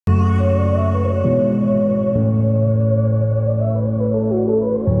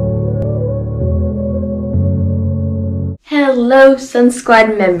Hello Sun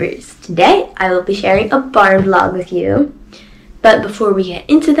Squad members! Today I will be sharing a barn vlog with you. But before we get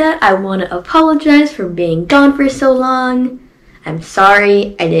into that, I want to apologize for being gone for so long. I'm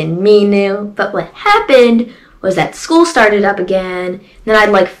sorry, I didn't mean to, but what happened was that school started up again, then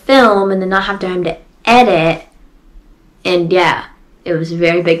I'd film and then not have time to edit, and yeah, it was a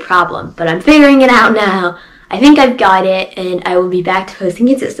very big problem, but I'm figuring it out now. I think I've got it, and I will be back to posting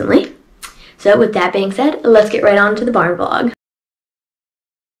consistently. So with that being said, let's get right on to the barn vlog.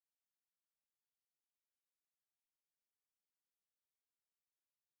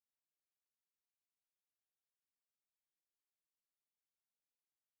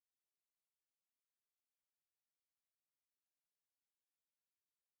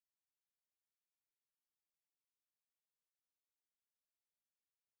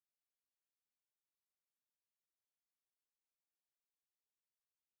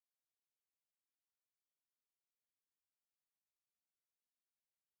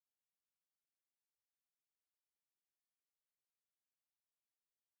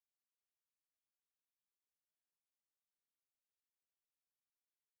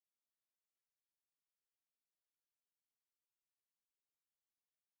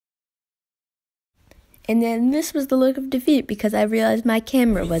 And then this was the look of defeat because I realized my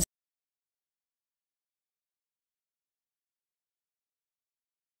camera was.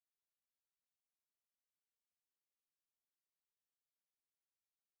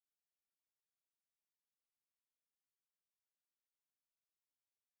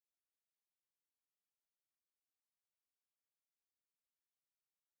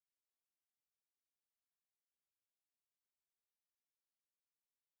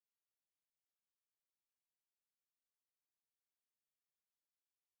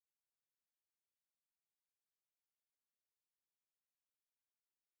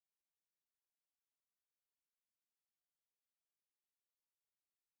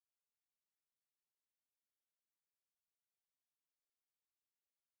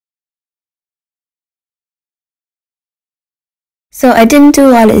 So I didn't do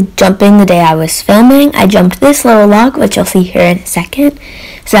a lot of jumping the day I was filming. I jumped this little log, which you'll see here in a second.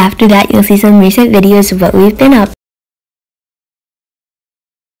 So after that, you'll see some recent videos of what we've been up.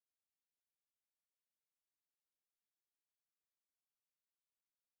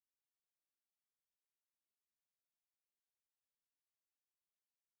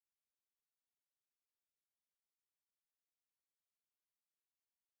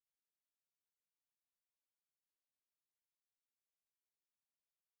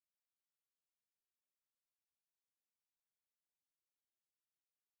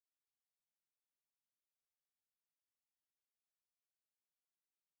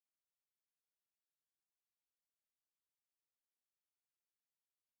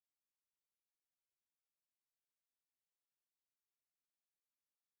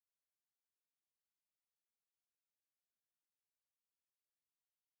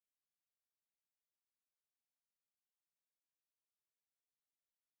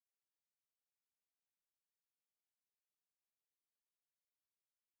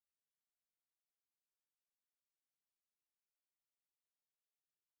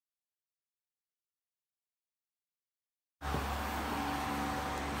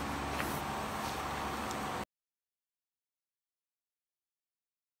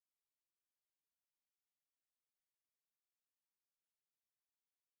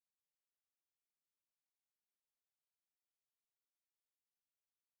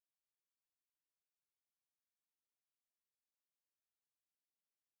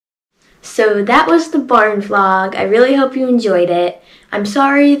 So that was the barn vlog. I really hope you enjoyed it. I'm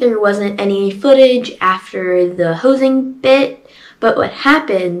sorry there wasn't any footage after the hosing bit, but what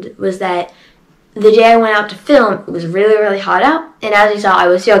happened was that the day I went out to film, it was really, really hot out, and as you saw, I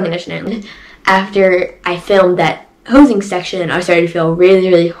was still conditioning. After I filmed that hosing section, I started to feel really,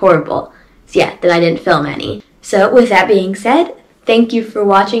 really horrible. So yeah, then I didn't film any. So with that being said, thank you for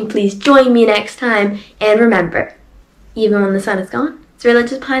watching. Please join me next time, and remember, even when the sun is gone, it's really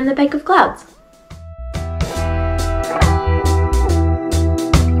just behind the bank of clouds.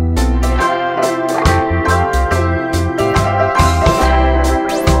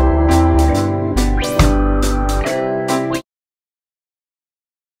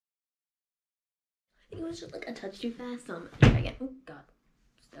 It was just a touch too fast, so I'm gonna try again. Oh god,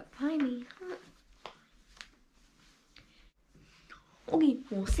 step behind me. Okay,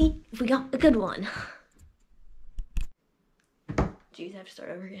 we'll see if we got a good one. Jeez, I have to start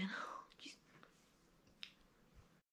over again.